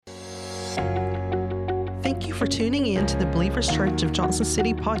Thank you for tuning in to the Believers Church of Johnson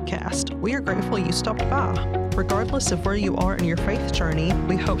City podcast. We are grateful you stopped by. Regardless of where you are in your faith journey,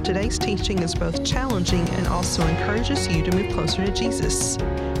 we hope today's teaching is both challenging and also encourages you to move closer to Jesus.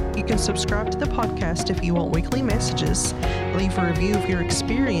 You can subscribe to the podcast if you want weekly messages, leave a review of your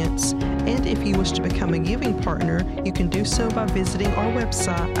experience, and if you wish to become a giving partner, you can do so by visiting our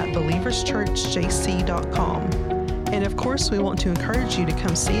website at believerschurchjc.com. And of course, we want to encourage you to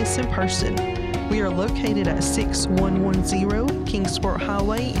come see us in person. We are located at 6110 Kingsport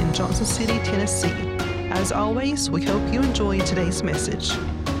Highway in Johnson City, Tennessee. As always, we hope you enjoy today's message.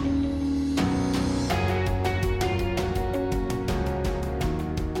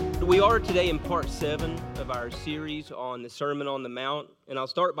 We are today in part 7 of our series on the Sermon on the Mount, and I'll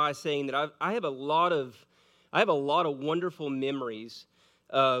start by saying that I have a lot of wonderful memories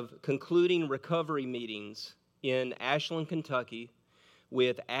of concluding recovery meetings in Ashland, Kentucky,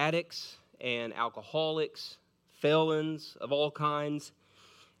 with addicts and alcoholics, felons of all kinds,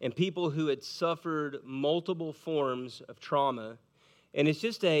 and people who had suffered multiple forms of trauma. And it's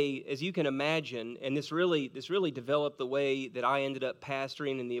just as you can imagine, and this really developed the way that I ended up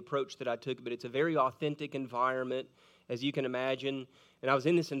pastoring and the approach that I took, but it's a very authentic environment, as you can imagine. And I was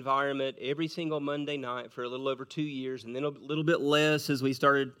in this environment every single Monday night for a little over 2 years, and then a little bit less as we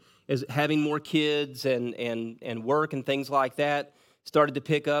started as having more kids and work and things like that started to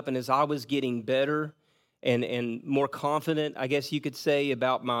pick up. And as I was getting better and more confident, I guess you could say,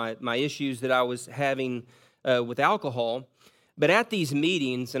 about my issues that I was having with alcohol. But at these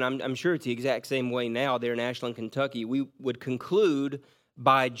meetings, and I'm sure it's the exact same way now there in Ashland, Kentucky, we would conclude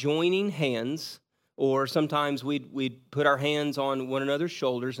by joining hands, or sometimes we'd put our hands on one another's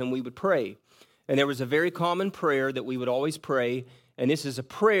shoulders and we would pray. And there was a very common prayer that we would always pray, and this is a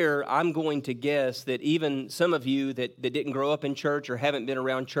prayer I'm going to guess that even some of you that didn't grow up in church or haven't been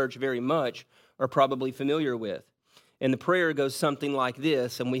around church very much are probably familiar with. And the prayer goes something like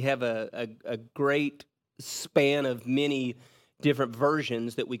this, and we have a great span of many different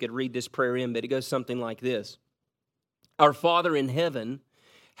versions that we could read this prayer in, but it goes something like this. Our Father in heaven,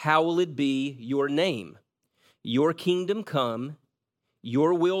 hallowed be your name. Your kingdom come,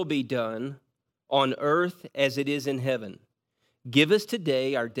 your will be done on earth as it is in heaven. Give us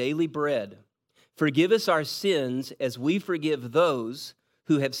today our daily bread. Forgive us our sins as we forgive those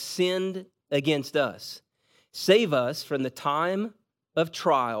who have sinned against us. Save us from the time of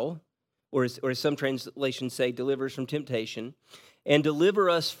trial, or as some translations say, deliver us from temptation, and deliver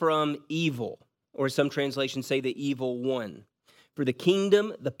us from evil, or some translations say the evil one. For the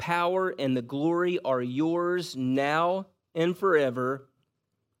kingdom, the power, and the glory are yours now and forever.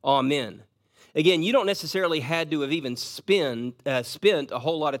 Amen. Again, you don't necessarily had to have even spent a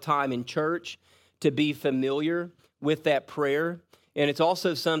whole lot of time in church to be familiar with that prayer. And it's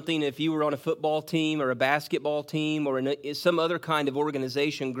also something, if you were on a football team or a basketball team or in some other kind of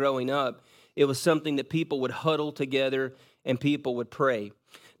organization growing up, it was something that people would huddle together and people would pray.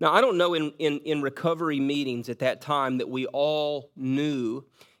 Now, I don't know in recovery meetings at that time that we all knew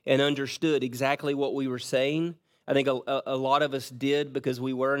and understood exactly what we were saying. I think a lot of us did because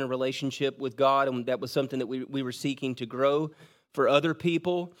we were in a relationship with God, and that was something that we were seeking to grow. For other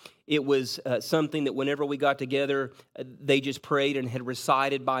people, it was something that whenever we got together, they just prayed and had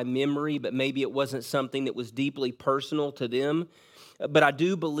recited by memory, but maybe it wasn't something that was deeply personal to them. But I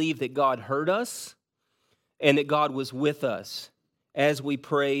do believe that God heard us and that God was with us as we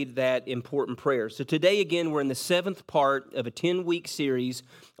prayed that important prayer. So today, again, we're in the 7th part of a 10-week series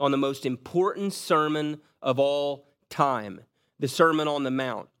on the most important sermon of all time, the Sermon on the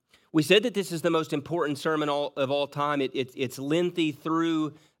Mount. We said that this is the most important sermon of all time. It's lengthy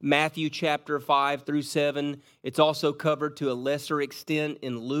through Matthew chapter 5 through 7. It's also covered to a lesser extent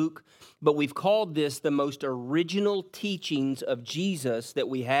in Luke. But we've called this the most original teachings of Jesus that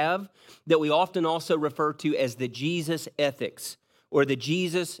we have, that we often also refer to as the Jesus ethics or the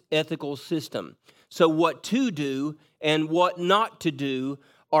Jesus ethical system. So what to do and what not to do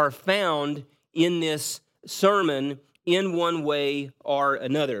are found in this sermon in one way or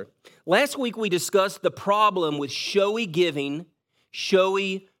another. Last week we discussed the problem with showy giving,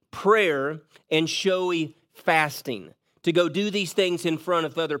 showy prayer, and showy fasting. To go do these things in front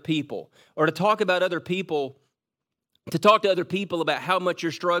of other people, or to talk to other people about how much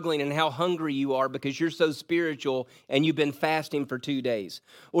you're struggling and how hungry you are because you're so spiritual and you've been fasting for 2 days.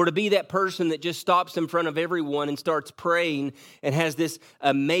 Or to be that person that just stops in front of everyone and starts praying and has this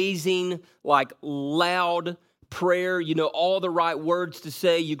amazing, loud prayer, all the right words to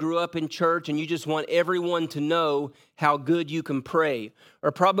say. You grew up in church and you just want everyone to know how good you can pray.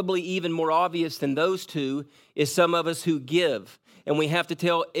 Or probably even more obvious than those two is some of us who give. and we have to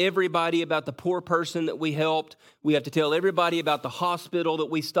tell everybody about the poor person that we helped. We have to tell everybody about the hospital that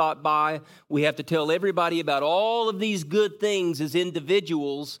we stopped by. We have to tell everybody about all of these good things as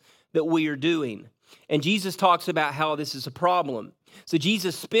individuals that we are doing. And Jesus talks about how this is a problem. So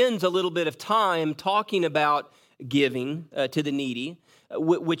Jesus spends a little bit of time talking about giving to the needy,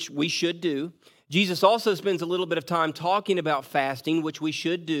 which we should do. Jesus also spends a little bit of time talking about fasting, which we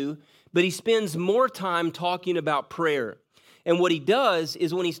should do, but he spends more time talking about prayer. And what he does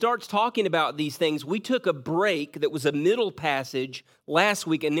is when he starts talking about these things, we took a break that was a middle passage last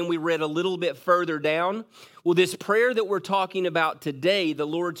week, and then we read a little bit further down. Well, this prayer that we're talking about today, the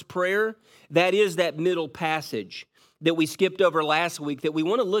Lord's Prayer, that is that middle passage that we skipped over last week that we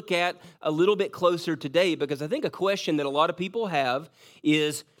want to look at a little bit closer today, because I think a question that a lot of people have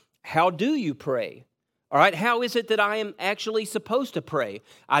is, how do you pray? All right, how is it that I am actually supposed to pray?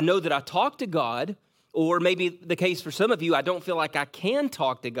 I know that I talk to God, or maybe the case for some of you, I don't feel like I can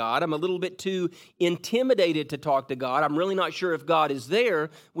talk to God. I'm a little bit too intimidated to talk to God. I'm really not sure if God is there.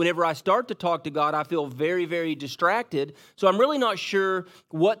 Whenever I start to talk to God, I feel very, very distracted. So I'm really not sure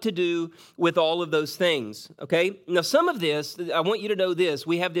what to do with all of those things, okay? Now, some of this, I want you to know this.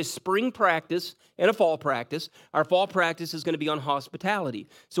 We have this spring practice and a fall practice. Our fall practice is going to be on hospitality.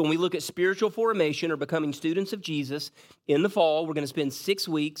 So when we look at spiritual formation or becoming students of Jesus in the fall, we're going to spend 6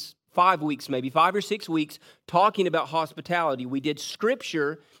 weeks, 5 weeks, maybe 5 or 6 weeks, talking about hospitality. We did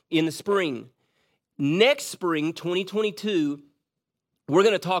scripture in the spring. Next spring, 2022, we're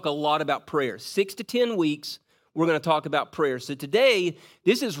going to talk a lot about prayer. 6 to 10 weeks, we're going to talk about prayer. So today,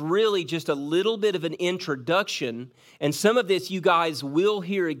 this is really just a little bit of an introduction, and some of this you guys will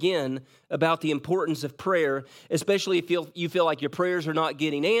hear again about the importance of prayer, especially if you feel like your prayers are not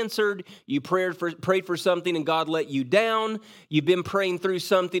getting answered, you prayed for something and God let you down, you've been praying through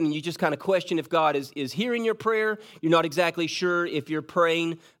something and you just kind of question if God is hearing your prayer, you're not exactly sure if you're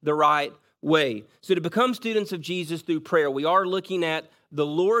praying the right way. So to become students of Jesus through prayer, we are looking at the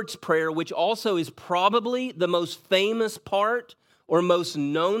Lord's Prayer, which also is probably the most famous part or most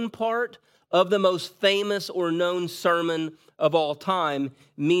known part of the most famous or known sermon of all time,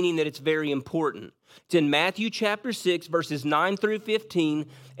 meaning that it's very important. It's in Matthew chapter 6, verses 9 through 15,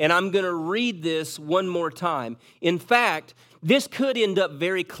 and I'm going to read this one more time. In fact, this could end up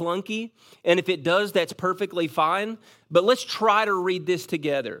very clunky, and if it does, that's perfectly fine, but let's try to read this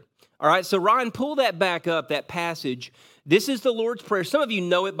together. All right, so Ryan, pull that back up, that passage. This is the Lord's Prayer. Some of you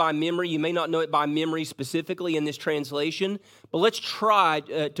know it by memory. You may not know it by memory specifically in this translation, but let's try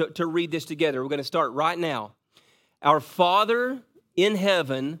to read this together. We're going to start right now. Our Father in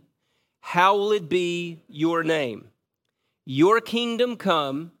heaven, hallowed be your name. Your kingdom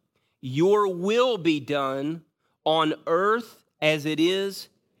come, your will be done on earth as it is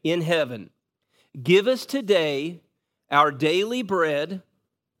in heaven. Give us today our daily bread.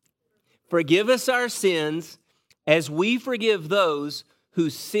 Forgive us our sins as we forgive those who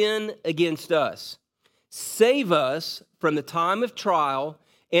sin against us. Save us from the time of trial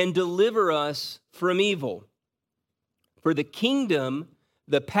and deliver us from evil. For the kingdom,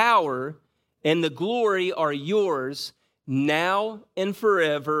 the power, and the glory are yours now and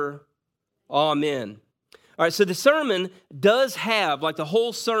forever. Amen. All right, so the sermon does have, like the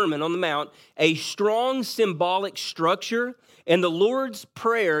whole Sermon on the Mount, a strong symbolic structure. And the Lord's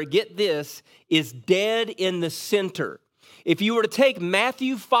Prayer, get this, is dead in the center. If you were to take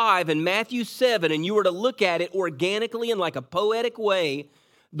Matthew 5 and Matthew 7 and you were to look at it organically in like a poetic way,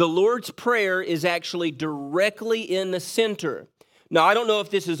 the Lord's Prayer is actually directly in the center. Now, I don't know if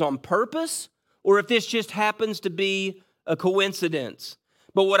this is on purpose or if this just happens to be a coincidence.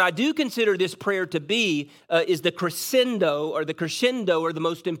 But what I do consider this prayer to be is the crescendo or the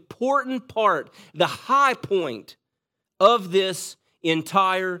most important part, the high point of this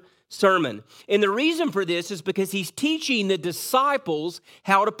entire sermon. And the reason for this is because he's teaching the disciples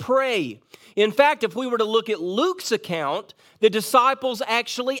how to pray. In fact, if we were to look at Luke's account, the disciples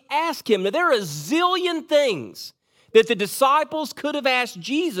actually ask him. Now, there are a zillion things that the disciples could have asked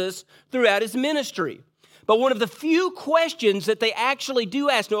Jesus throughout his ministry. But one of the few questions that they actually do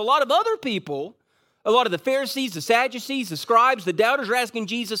ask, now a lot of other people, a lot of the Pharisees, the Sadducees, the scribes, the doubters are asking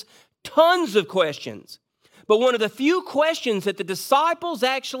Jesus tons of questions. But one of the few questions that the disciples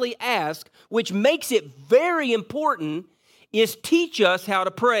actually ask, which makes it very important, is teach us how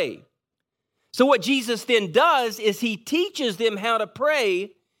to pray. So what Jesus then does is he teaches them how to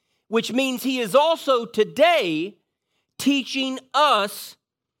pray, which means he is also today teaching us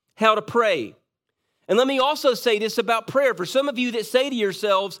how to pray. And let me also say this about prayer. For some of you that say to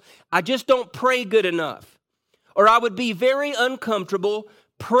yourselves, I just don't pray good enough, or I would be very uncomfortable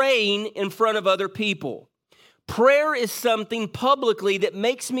praying in front of other people. Prayer is something publicly that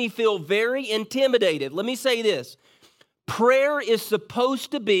makes me feel very intimidated. Let me say this. Prayer is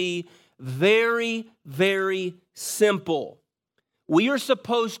supposed to be very, very simple. We are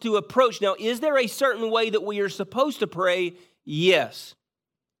supposed to approach. Now, is there a certain way that we are supposed to pray? Yes.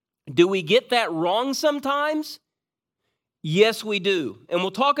 Do we get that wrong sometimes? Yes, we do. And we'll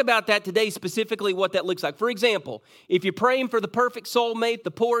talk about that today, specifically what that looks like. For example, if you're praying for the perfect soulmate,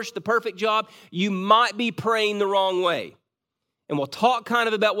 the Porsche, the perfect job, you might be praying the wrong way. And we'll talk kind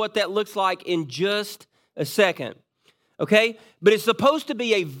of about what that looks like in just a second. Okay? But it's supposed to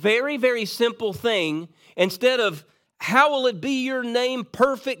be a very, very simple thing. Instead of, how will it be your name,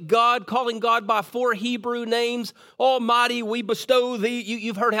 perfect God, calling God by 4 Hebrew names, Almighty, we bestow thee.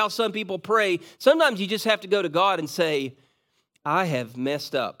 You've heard how some people pray. Sometimes you just have to go to God and say, I have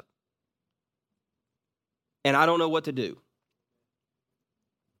messed up, and I don't know what to do.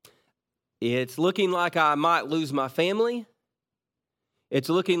 It's looking like I might lose my family. It's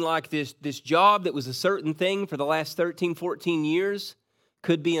looking like this job that was a certain thing for the last 13, 14 years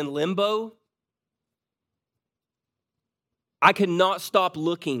could be in limbo. I cannot stop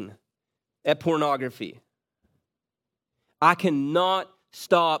looking at pornography. I cannot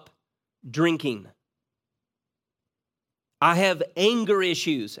stop drinking. I have anger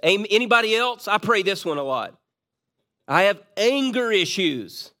issues. Anybody else? I pray this one a lot. I have anger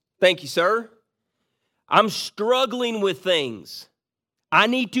issues. Thank you, sir. I'm struggling with things. I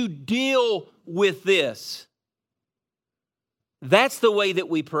need to deal with this. That's the way that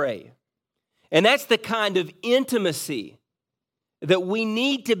we pray. And that's the kind of intimacy that we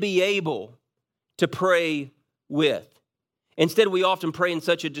need to be able to pray with. Instead, we often pray in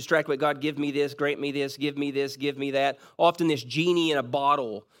such a distracted way, God, give me this, grant me this, give me this, give me that. Often this genie in a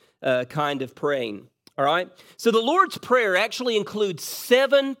bottle kind of praying, all right? So the Lord's Prayer actually includes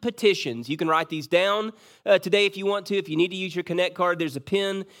 7 petitions. You can write these down today if you want to. If you need to use your Connect card, there's a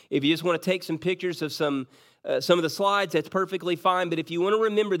pen. If you just want to take some pictures of some of the slides, that's perfectly fine. But if you want to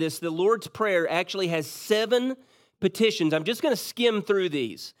remember this, the Lord's Prayer actually has 7 petitions. I'm just going to skim through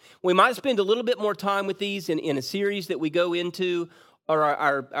these. We might spend a little bit more time with these in a series that we go into, or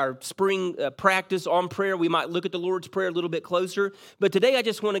our spring practice on prayer. We might look at the Lord's Prayer a little bit closer. But today I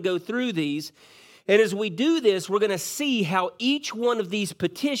just want to go through these. And as we do this, we're going to see how each one of these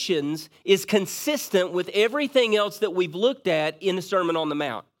petitions is consistent with everything else that we've looked at in the Sermon on the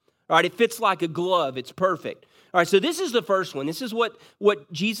Mount. All right, it fits like a glove. It's perfect. All right, so this is the first one. This is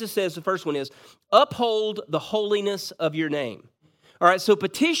what Jesus says the first one is. Uphold the holiness of your name. All right, so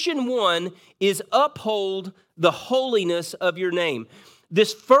petition 1 is uphold the holiness of your name.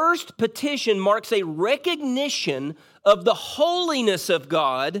 This first petition marks a recognition of the holiness of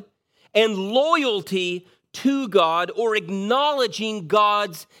God and loyalty to God, or acknowledging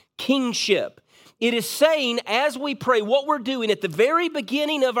God's kingship. It is saying, as we pray, what we're doing at the very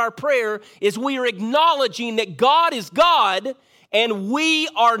beginning of our prayer is we are acknowledging that God is God and we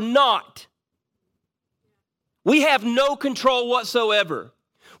are not. We have no control whatsoever.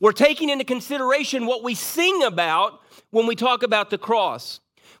 We're taking into consideration what we sing about when we talk about the cross,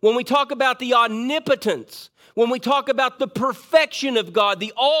 when we talk about the omnipotence, when we talk about the perfection of God,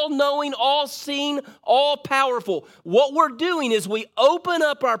 the all-knowing, all-seeing, all-powerful. What we're doing is we open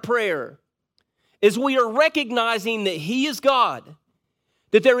up our prayer is we are recognizing that He is God,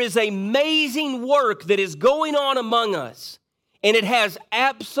 that there is amazing work that is going on among us, and it has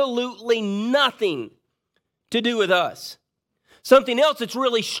absolutely nothing to do with us. Something else that's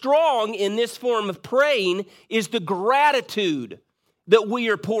really strong in this form of praying is the gratitude that we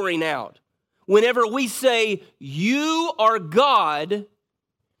are pouring out. Whenever we say, you are God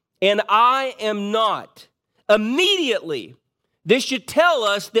and I am not, immediately this should tell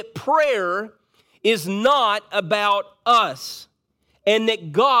us that prayer is not about us, and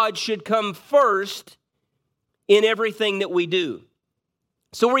that God should come first in everything that we do.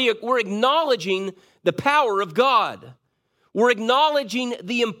 So we're acknowledging the power of God. We're acknowledging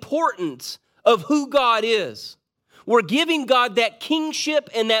the importance of who God is. We're giving God that kingship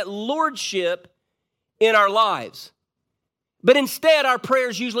and that lordship in our lives. But instead, our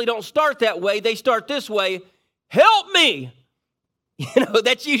prayers usually don't start that way. They start this way, help me.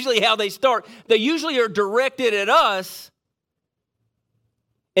 That's usually how they start. They usually are directed at us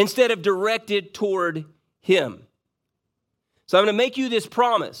instead of directed toward Him. So I'm going to make you this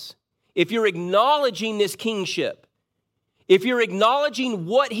promise. If you're acknowledging this kingship, if you're acknowledging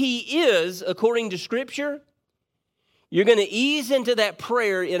what He is according to Scripture, you're going to ease into that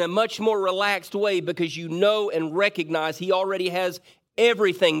prayer in a much more relaxed way because you know and recognize He already has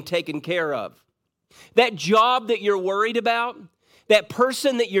everything taken care of. That job that you're worried about, that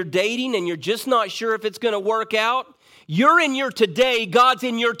person that you're dating and you're just not sure if it's going to work out, you're in your today, God's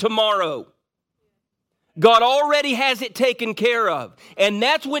in your tomorrow. God already has it taken care of. And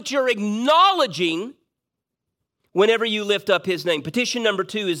that's what you're acknowledging whenever you lift up His name. Petition number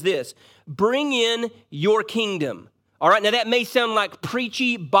 2 is this: bring in your kingdom. All right, now that may sound like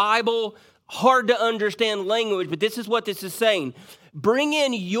preachy Bible, hard to understand language, but this is what this is saying. Bring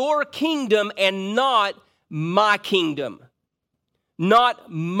in your kingdom and not my kingdom.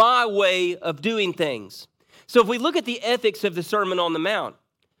 Not my way of doing things. So if we look at the ethics of the Sermon on the Mount,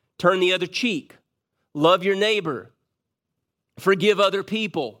 turn the other cheek, love your neighbor, forgive other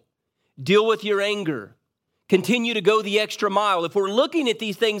people, deal with your anger, continue to go the extra mile. If we're looking at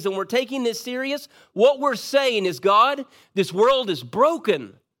these things and we're taking this serious, what we're saying is, God, this world is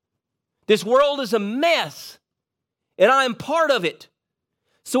broken. This world is a mess, and I am part of it.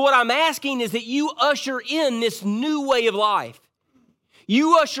 So what I'm asking is that you usher in this new way of life.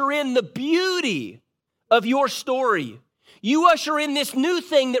 You usher in the beauty of your story. You usher in this new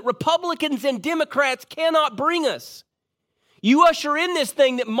thing that Republicans and Democrats cannot bring us. You usher in this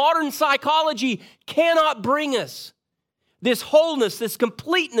thing that modern psychology cannot bring us. This wholeness, this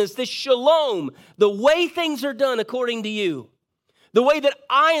completeness, this shalom, the way things are done according to you. The way that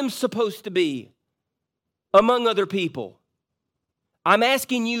I am supposed to be among other people. I'm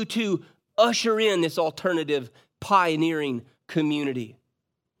asking you to usher in this alternative, pioneering community.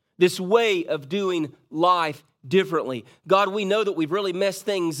 This way of doing life differently. God, we know that we've really messed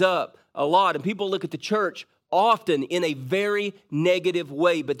things up a lot, and people look at the church often in a very negative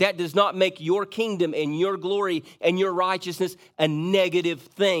way, but that does not make your kingdom and your glory and your righteousness a negative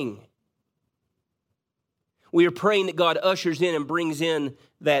thing. We are praying that God ushers in and brings in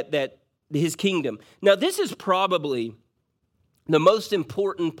that His kingdom. Now, this is probably the most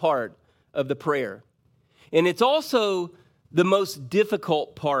important part of the prayer. And it's also the most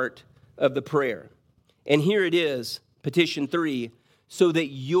difficult part of the prayer. And here it is, petition 3, so that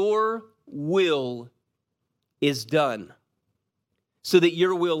your will is done. So that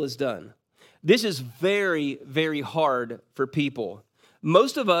your will is done. This is very, very hard for people.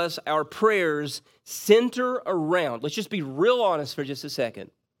 Most of us, our prayers center around, let's just be real honest for just a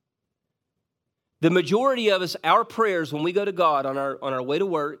second. The majority of us, our prayers when we go to God on our way to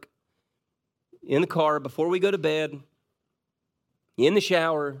work, in the car, before we go to bed, in the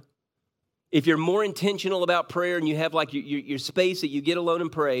shower, if you're more intentional about prayer and you have like your space that you get alone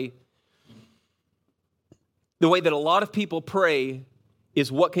and pray, the way that a lot of people pray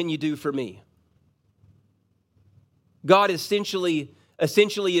is, what can you do for me? God essentially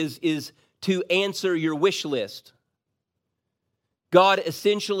is to answer your wish list. God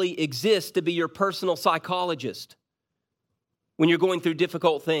essentially exists to be your personal psychologist when you're going through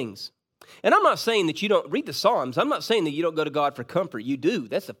difficult things. And I'm not saying that you don't read the Psalms. I'm not saying that you don't go to God for comfort. You do.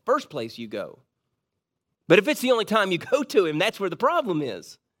 That's the first place you go. But if it's the only time you go to Him, that's where the problem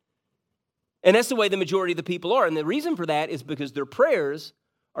is. And that's the way the majority of the people are. And the reason for that is because their prayers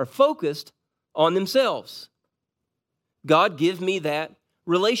are focused on themselves. God, give me that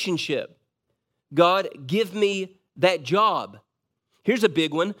relationship. God, give me that job. Here's a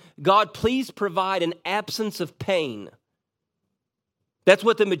big one. God, please provide an absence of pain. That's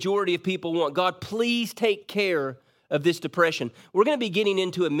what the majority of people want. God, please take care of this depression. We're going to be getting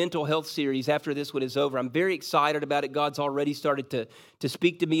into a mental health series after this one is over. I'm very excited about it. God's already started to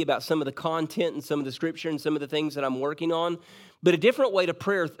speak to me about some of the content and some of the scripture and some of the things that I'm working on. But a different way to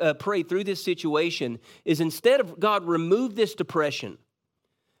pray through this situation is, instead of, God, remove this depression.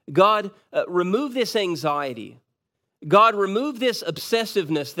 God, remove this anxiety. God, remove this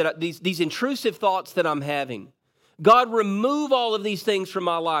obsessiveness, these intrusive thoughts that I'm having. God, remove all of these things from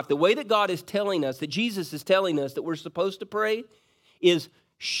my life. The way that God is telling us, that Jesus is telling us that we're supposed to pray, is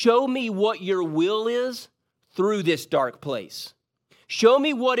show me what your will is through this dark place. Show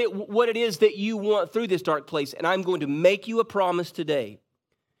me what it is that you want through this dark place, and I'm going to make you a promise today.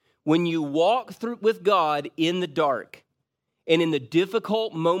 When you walk through with God in the dark and in the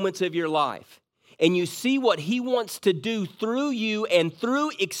difficult moments of your life, and you see what He wants to do through you and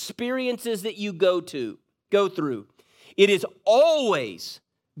through experiences that you go through, it is always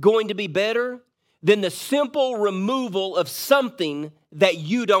going to be better than the simple removal of something that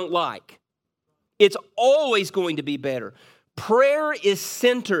you don't like. It's always going to be better. Prayer is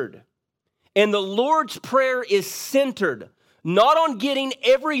centered, and the Lord's Prayer is centered not on getting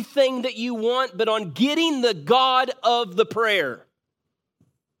everything that you want, but on getting the God of the prayer.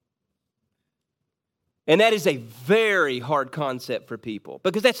 And that is a very hard concept for people,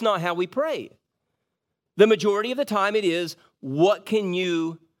 because that's not how we pray. The majority of the time it is, what can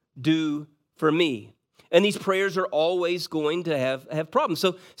you do for me? And these prayers are always going to have problems.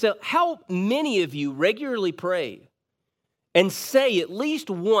 So how many of you regularly pray and say at least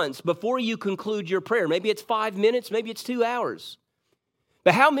once before you conclude your prayer? Maybe it's 5 minutes, maybe it's 2 hours.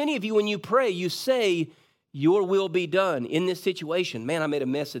 But how many of you, when you pray, you say, your will be done in this situation? Man, I made a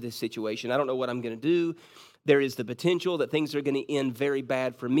mess of this situation. I don't know what I'm going to do. There is the potential that things are going to end very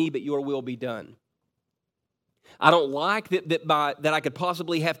bad for me, but your will be done. I don't like that I could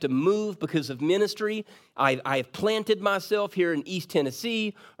possibly have to move because of ministry. I have planted myself here in East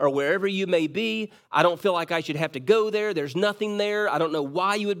Tennessee or wherever you may be. I don't feel like I should have to go there. There's nothing there. I don't know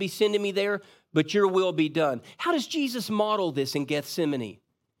why you would be sending me there, but your will be done. How does Jesus model this in Gethsemane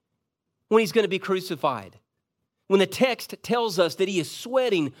when he's going to be crucified? When the text tells us that he is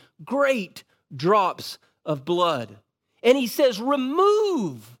sweating great drops of blood. And he says,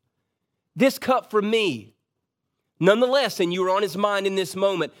 remove this cup from me. Nonetheless, and you are on his mind in this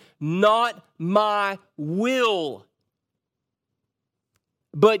moment, not my will,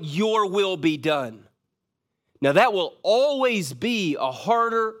 but your will be done. Now that will always be a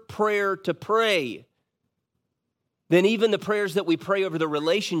harder prayer to pray than even the prayers that we pray over the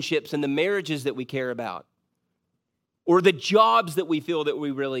relationships and the marriages that we care about, or the jobs that we feel that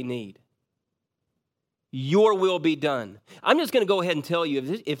we really need. Your will be done. I'm just going to go ahead and tell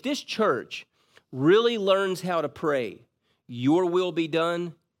you, if this church really learns how to pray, your will be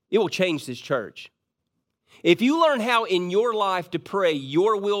done, it will change this church. If you learn how in your life to pray,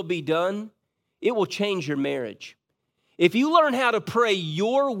 your will be done, it will change your marriage. If you learn how to pray,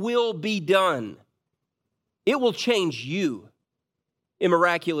 your will be done, it will change you in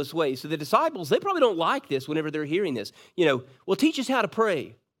miraculous ways. So the disciples, they probably don't like this whenever they're hearing this. Well, teach us how to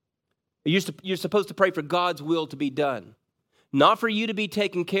pray. You're supposed to pray for God's will to be done. Not for you to be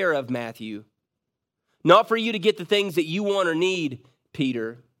taken care of, Matthew. Not for you to get the things that you want or need,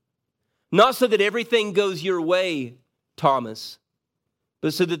 Peter. Not so that everything goes your way, Thomas.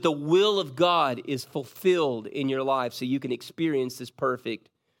 But so that the will of God is fulfilled in your life so you can experience this perfect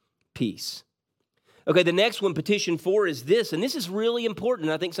peace. Okay, the next one, petition 4, is this, and this is really important,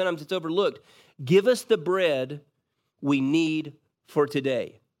 and I think sometimes it's overlooked. Give us the bread we need for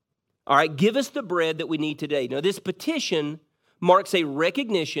today. All right, give us the bread that we need today. Now, this petition marks a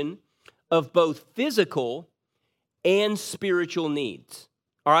recognition of both physical and spiritual needs.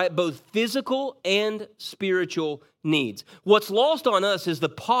 All right, both physical and spiritual needs. What's lost on us is the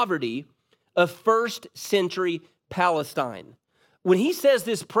poverty of first century Palestine. When he says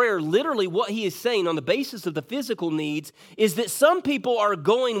this prayer, literally what he is saying on the basis of the physical needs is that some people are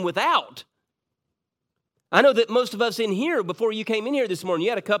going without. I know that most of us in here, before you came in here this morning,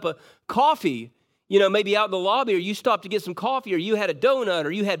 you had a cup of coffee, maybe out in the lobby, or you stopped to get some coffee, or you had a donut,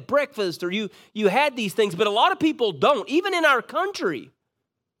 or you had breakfast, or you had these things. But a lot of people don't. Even in our country,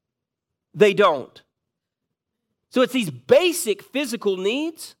 they don't. So it's these basic physical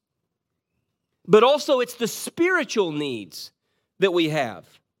needs, but also it's the spiritual needs that we have.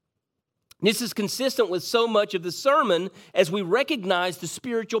 This is consistent with so much of the sermon as we recognize the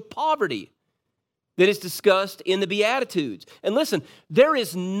spiritual poverty that is discussed in the Beatitudes. And listen, there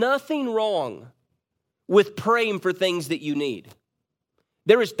is nothing wrong with praying for things that you need.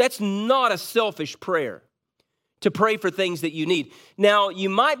 That's not a selfish prayer, to pray for things that you need. Now, you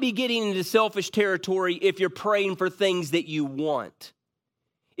might be getting into selfish territory if you're praying for things that you want.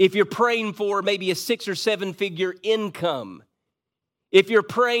 If you're praying for maybe a 6 or 7 figure income. If you're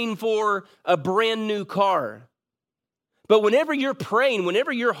praying for a brand new car. But whenever you're praying,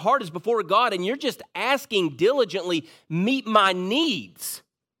 whenever your heart is before God and you're just asking diligently, meet my needs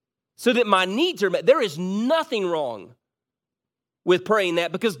so that my needs are met, there is nothing wrong with praying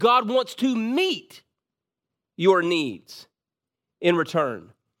that because God wants to meet your needs in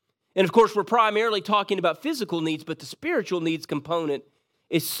return. And of course, we're primarily talking about physical needs, but the spiritual needs component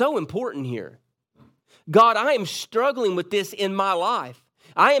is so important here. God, I am struggling with this in my life.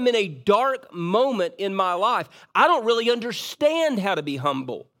 I am in a dark moment in my life. I don't really understand how to be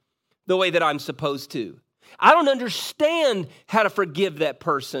humble the way that I'm supposed to. I don't understand how to forgive that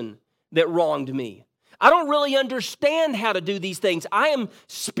person that wronged me. I don't really understand how to do these things. I am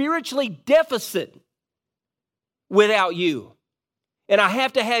spiritually deficit without you. And I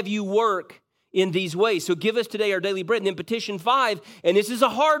have to have you work in these ways. So give us today our daily bread. And then petition 5, and this is a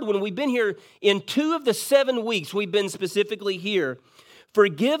hard one. We've been here in 2 of the 7 weeks. We've been specifically here.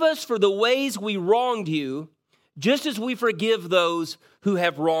 Forgive us for the ways we wronged you, just as we forgive those who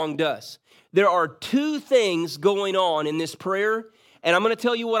have wronged us. There are 2 things going on in this prayer, and I'm going to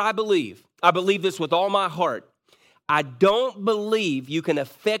tell you what I believe. I believe this with all my heart. I don't believe you can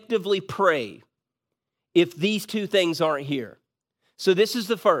effectively pray if these 2 things aren't here. So this is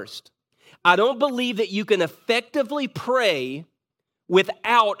the first. I don't believe that you can effectively pray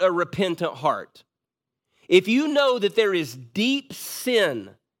without a repentant heart. If you know that there is deep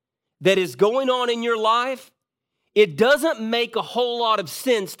sin that is going on in your life, it doesn't make a whole lot of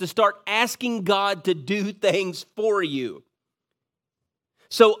sense to start asking God to do things for you.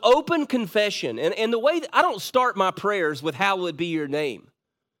 So open confession, and the way that I don't start my prayers with hallowed be your name.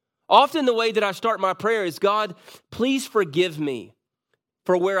 Often the way that I start my prayer is, God, please forgive me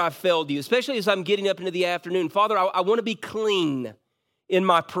for where I failed you, especially as I'm getting up into the afternoon. Father, I want to be clean in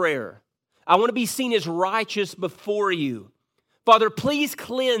my prayer. I want to be seen as righteous before you. Father, please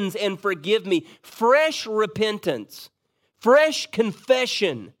cleanse and forgive me. Fresh repentance, fresh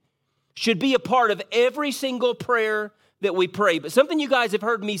confession should be a part of every single prayer that we pray. But something you guys have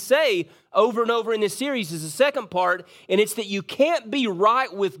heard me say over and over in this series is the second part, and it's that you can't be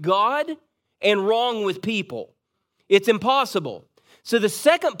right with God and wrong with people. It's impossible. So the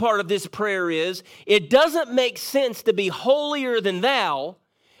second part of this prayer is, it doesn't make sense to be holier than thou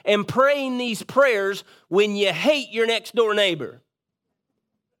and praying these prayers when you hate your next door neighbor,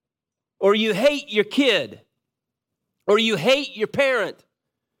 or you hate your kid, or you hate your parent,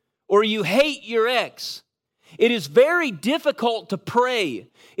 or you hate your ex. It is very difficult to pray.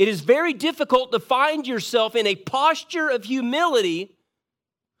 It is very difficult to find yourself in a posture of humility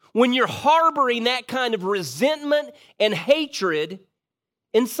when you're harboring that kind of resentment and hatred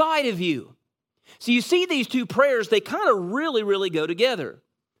inside of you. So you see these two prayers, they kind of really go together.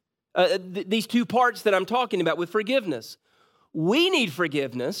 These two parts that I'm talking about with forgiveness. We need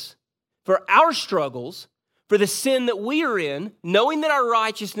forgiveness for our struggles, for the sin that we are in, knowing that our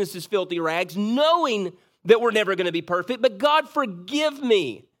righteousness is filthy rags, knowing that we're never going to be perfect, but God, forgive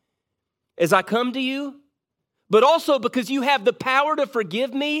me as I come to you, but also because you have the power to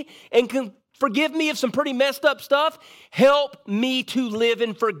forgive me and can forgive me of some pretty messed up stuff, help me to live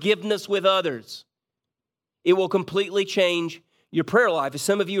in forgiveness with others. It will completely change your prayer life. As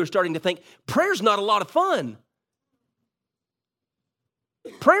some of you are starting to think, prayer's not a lot of fun.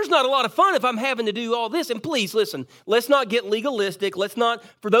 Prayer's not a lot of fun if I'm having to do all this. And please, listen, let's not get legalistic. Let's not,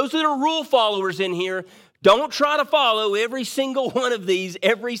 for those that are rule followers in here, don't try to follow every single one of these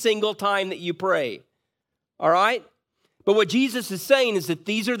every single time that you pray. All right? But what Jesus is saying is that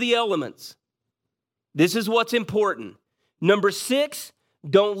these are the elements. This is what's important. Number 6,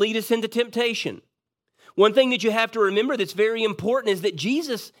 don't lead us into temptation. One thing that you have to remember that's very important is that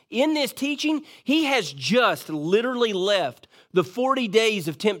Jesus, in this teaching, he has just literally left the 40 days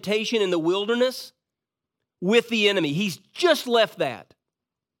of temptation in the wilderness with the enemy. He's just left that.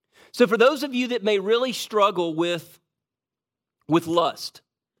 So for those of you that may really struggle with lust,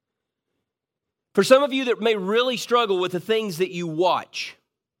 for some of you that may really struggle with the things that you watch,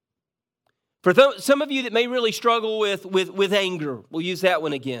 for some of you that may really struggle with anger, we'll use that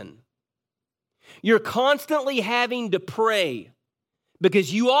one again. You're constantly having to pray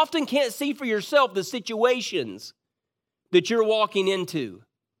because you often can't see for yourself the situations that you're walking into.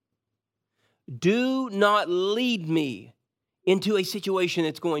 Do not lead me into a situation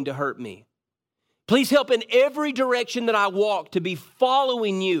that's going to hurt me. Please help in every direction that I walk to be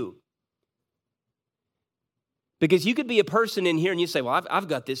following you. Because you could be a person in here and you say, well, I've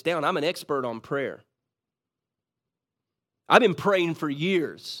got this down. I'm an expert on prayer. I've been praying for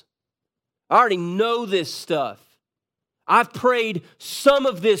years. I already know this stuff. I've prayed some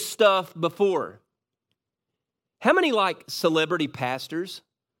of this stuff before. How many celebrity pastors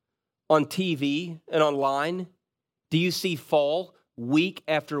on TV and online do you see fall week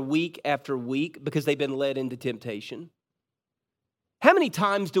after week after week because they've been led into temptation? How many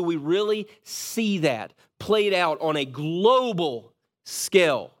times do we really see that played out on a global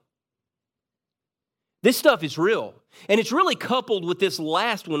scale? This stuff is real. And it's really coupled with this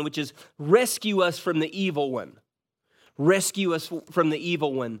last one, which is rescue us from the evil one. Rescue us from the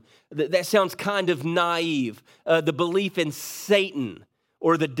evil one. That sounds kind of naive. The belief in Satan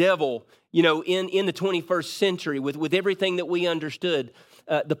or the devil, in the 21st century with everything that we understood.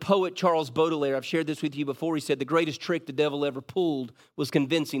 The poet Charles Baudelaire, I've shared this with you before, he said the greatest trick the devil ever pulled was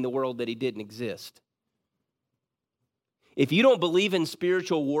convincing the world that he didn't exist. If you don't believe in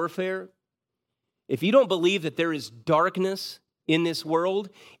spiritual warfare, if you don't believe that there is darkness in this world,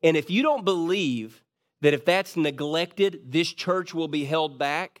 and if you don't believe that if that's neglected, this church will be held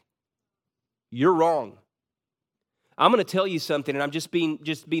back, you're wrong. I'm going to tell you something, and I'm just being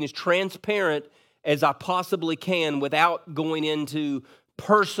as transparent as I possibly can without going into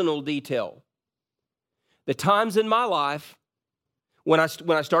personal detail. The times in my life when I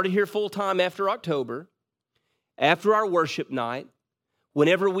started here full time after October, after our worship night,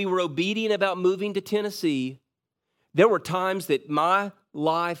 whenever we were obedient about moving to Tennessee, there were times that my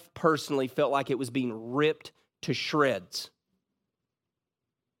life personally felt like it was being ripped to shreds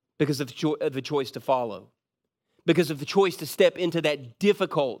because of the choice to follow, because of the choice to step into that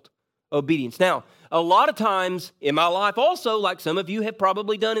difficult obedience. Now, a lot of times in my life also, like some of you have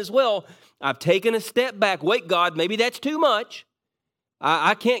probably done as well, I've taken a step back. Wait, God, maybe that's too much.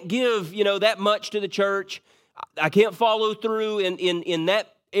 I can't give, that much to the church. I can't follow through in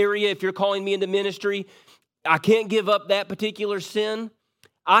that area if you're calling me into ministry. I can't give up that particular sin.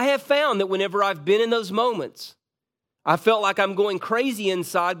 I have found that whenever I've been in those moments, I felt like I'm going crazy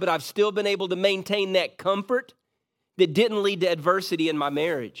inside, but I've still been able to maintain that comfort that didn't lead to adversity in my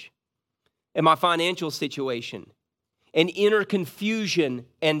marriage and my financial situation and inner confusion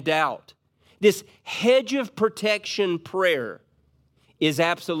and doubt. This hedge of protection prayer is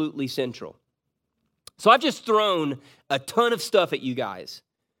absolutely central. So I've just thrown a ton of stuff at you guys.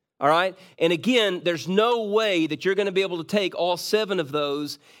 All right? And again, there's no way that you're going to be able to take all 7 of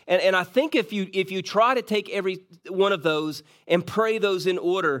those. And I think if you try to take every one of those and pray those in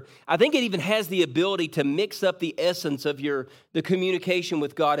order, I think it even has the ability to mix up the essence of the communication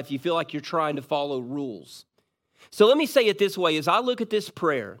with God if you feel like you're trying to follow rules. So let me say it this way. As I look at this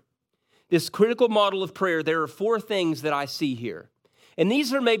prayer, this critical model of prayer, there are 4 things that I see here. And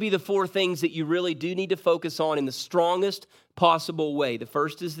these are maybe the 4 things that you really do need to focus on in the strongest possible way. The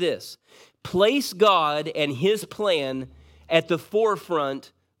first is this: place God and His plan at the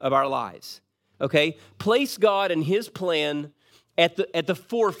forefront of our lives. Okay? Place God and His plan at the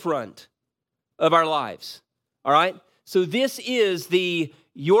forefront of our lives. All right? So this is the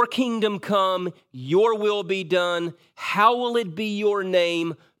your kingdom come, your will be done, how will it be your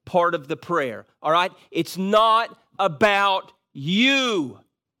name part of the prayer. All right? It's not about you.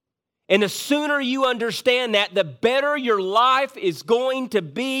 And the sooner you understand that, the better your life is going to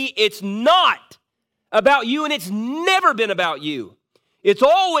be. It's not about you, and it's never been about you. It's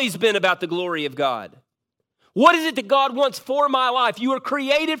always been about the glory of God. What is it that God wants for my life? You were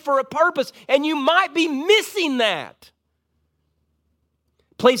created for a purpose, and you might be missing that.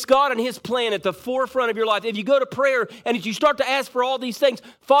 Place God and His plan at the forefront of your life. If you go to prayer and if you start to ask for all these things,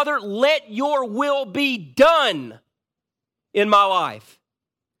 Father, let your will be done in my life.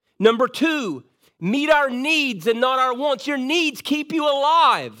 Number 2, meet our needs and not our wants. Your needs keep you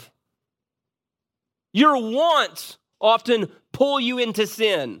alive. Your wants often pull you into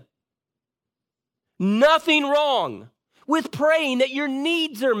sin. Nothing wrong with praying that your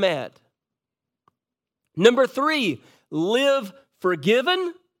needs are met. Number 3, live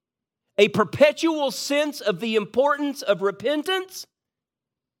forgiven, a perpetual sense of the importance of repentance,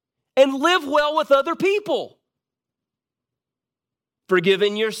 and live well with other people.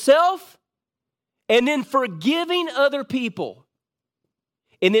 Forgiving yourself, and then forgiving other people.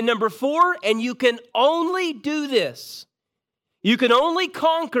 And then number 4, and you can only do this. You can only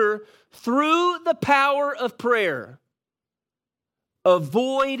conquer through the power of prayer.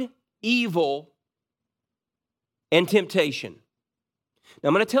 Avoid evil and temptation. Now,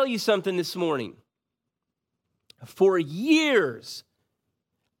 I'm going to tell you something this morning. For years,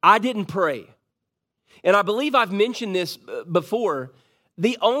 I didn't pray. And I believe I've mentioned this before.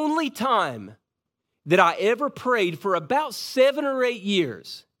 The only time that I ever prayed for about 7 or 8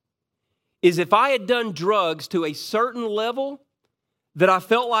 years is if I had done drugs to a certain level that I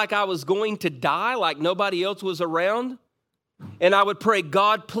felt like I was going to die, like nobody else was around. And I would pray,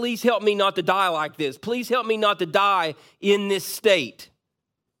 God, please help me not to die like this. Please help me not to die in this state.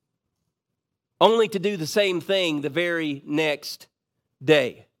 Only to do the same thing the very next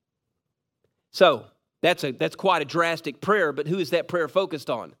day. So, that's quite a drastic prayer, but who is that prayer focused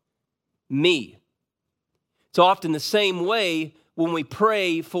on? Me. It's often the same way when we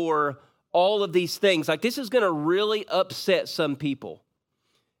pray for all of these things. Like, this is going to really upset some people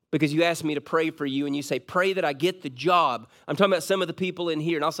because you ask me to pray for you and you say, pray that I get the job. I'm talking about some of the people in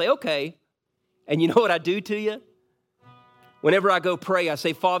here, and I'll say, okay. And you know what I do to you? Whenever I go pray, I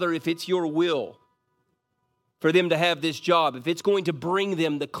say, Father, if it's your will for them to have this job, if it's going to bring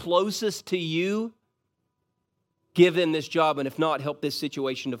them the closest to you, give them this job, and if not, help this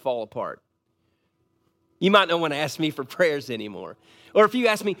situation to fall apart. You might not want to ask me for prayers anymore. Or if you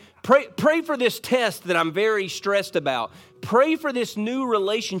ask me, pray for this test that I'm very stressed about. Pray for this new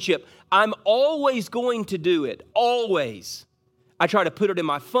relationship. I'm always going to do it. Always. I try to put it in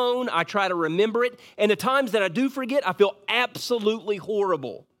my phone. I try to remember it. And the times that I do forget, I feel absolutely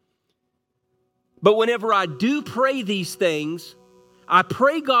horrible. But whenever I do pray these things, I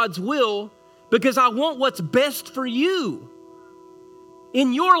pray God's will because I want what's best for you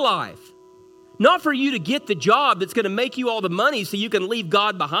in your life. Not for you to get the job that's going to make you all the money so you can leave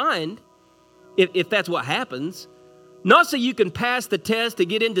God behind, if that's what happens. Not so you can pass the test to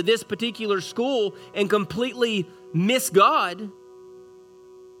get into this particular school and completely miss God,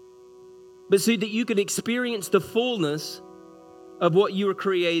 but so that you can experience the fullness of what you were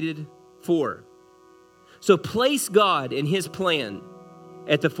created for. So place God and His plan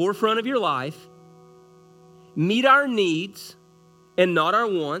at the forefront of your life. Meet our needs and not our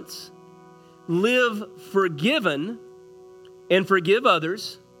wants. Live forgiven and forgive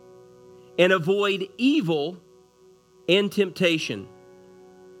others. And avoid evil and temptation.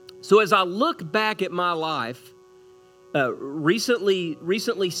 So as I look back at my life,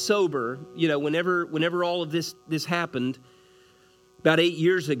 recently sober, whenever all of this happened, about 8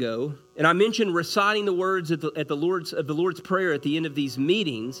 years ago, and I mentioned reciting the words of the Lord's Prayer at the end of these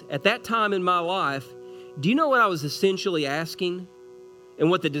meetings. At that time in my life, do you know what I was essentially asking and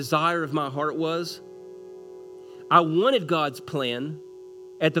what the desire of my heart was? I wanted God's plan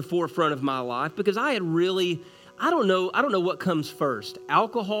at the forefront of my life because I had really, I don't know what comes first,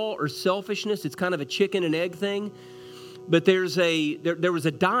 alcohol or selfishness. It's kind of a chicken and egg thing. But there was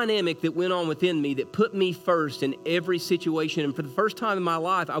a dynamic that went on within me that put me first in every situation. And for the first time in my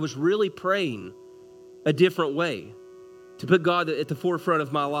life, I was really praying a different way, to put God at the forefront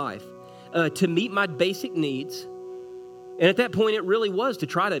of my life, to meet my basic needs. And at that point, it really was to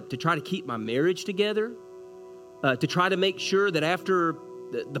try to keep my marriage together, to try to make sure that after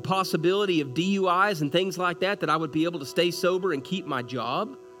the possibility of DUIs and things like that I would be able to stay sober and keep my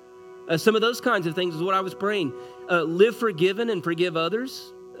job. Some of those kinds of things is what I was praying. Live forgiven and forgive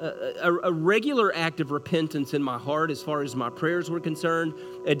others. A regular act of repentance in my heart as far as my prayers were concerned.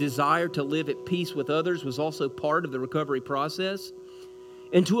 A desire to live at peace with others was also part of the recovery process.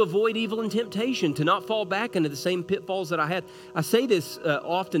 And to avoid evil and temptation, to not fall back into the same pitfalls that I had. I say this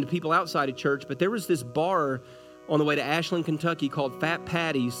often to people outside of church, but there was this bar on the way to Ashland, Kentucky called Fat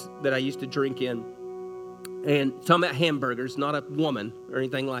Patty's that I used to drink in. And talking about hamburgers, not a woman or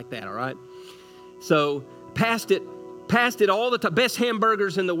anything like that, all right? So passed it all the time. Best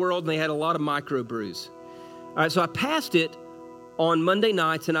hamburgers in the world, and they had a lot of microbrews. All right, so I passed it on Monday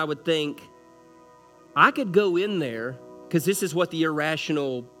nights, and I would think, I could go in there, because this is what the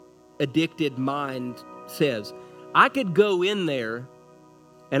irrational, addicted mind says. I could go in there,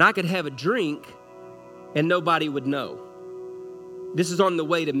 and I could have a drink, and nobody would know. This is on the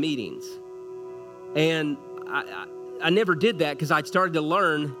way to meetings. And I never did that because I'd started to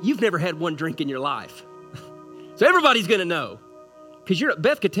learn, you've never had one drink in your life. So everybody's going to know. Because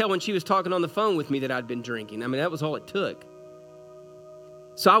Beth could tell when she was talking on the phone with me that I'd been drinking. I mean, that was all it took.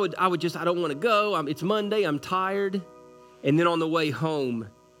 So I would just, I don't want to go. It's Monday, I'm tired. And then on the way home,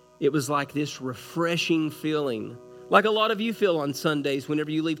 it was like this refreshing feeling. Like a lot of you feel on Sundays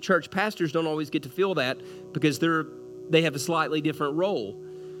whenever you leave church. Pastors don't always get to feel that because they have a slightly different role.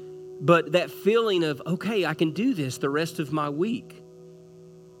 But that feeling of, okay, I can do this the rest of my week.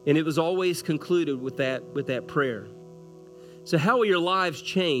 And it was always concluded with that prayer. So how will your lives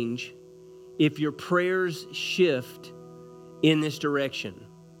change if your prayers shift in this direction?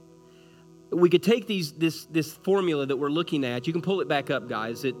 We could take this formula that we're looking at. You can pull it back up,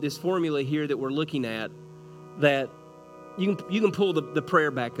 guys. This formula here that we're looking at, that you can pull the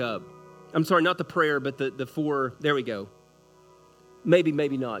prayer back up. I'm sorry, not the prayer, but the four. There we go. Maybe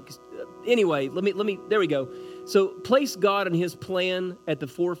not. Anyway, let me. There we go. So place God and His plan at the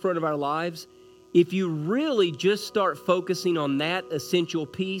forefront of our lives. If you really just start focusing on that essential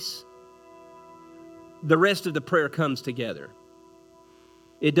piece, the rest of the prayer comes together.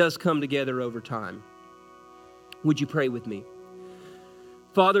 It does come together over time. Would you pray with me?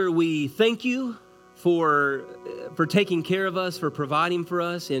 Father, we thank you for taking care of us, for providing for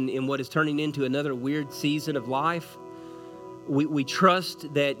us in what is turning into another weird season of life. We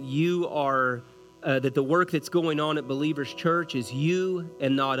trust that you are, that the work that's going on at Believers Church is you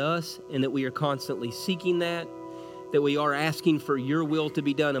and not us, and that we are constantly seeking that we are asking for your will to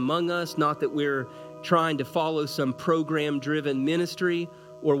be done among us, not that we're trying to follow some program-driven ministry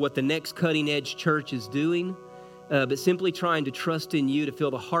or what the next cutting-edge church is doing, but simply trying to trust in you to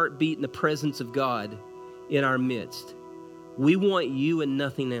feel the heartbeat and the presence of God in our midst. We want you and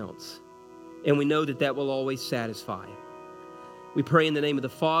nothing else, and we know that will always satisfy. We pray in the name of the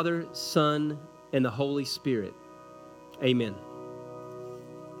Father, Son, and the Holy Spirit. Amen.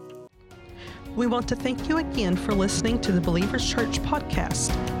 We want to thank you again for listening to the Believers Church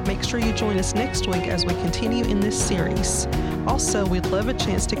podcast. Make sure you join us next week as we continue in this series. Also, we'd love a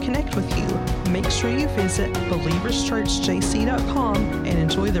chance to connect with you. Make sure you visit believerschurchjc.com and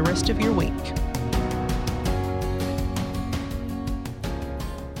enjoy the rest of your week.